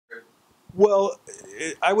Well,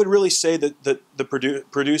 I would really say that the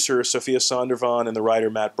producer Sophia Sondervan and the writer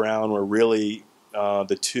Matt Brown were really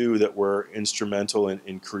the two that were instrumental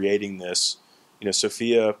in creating this. You know,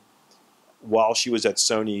 Sophia, while she was at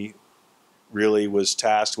Sony, really was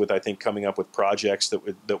tasked with, I think, coming up with projects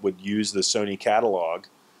that would use the Sony catalog.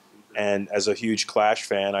 And as a huge Clash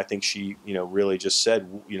fan, I think she, really just said,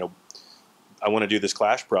 I want to do this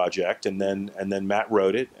Clash project, and then Matt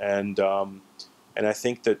wrote it, and I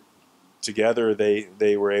think that together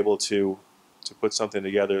they were able to put something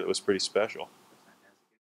together that was pretty special.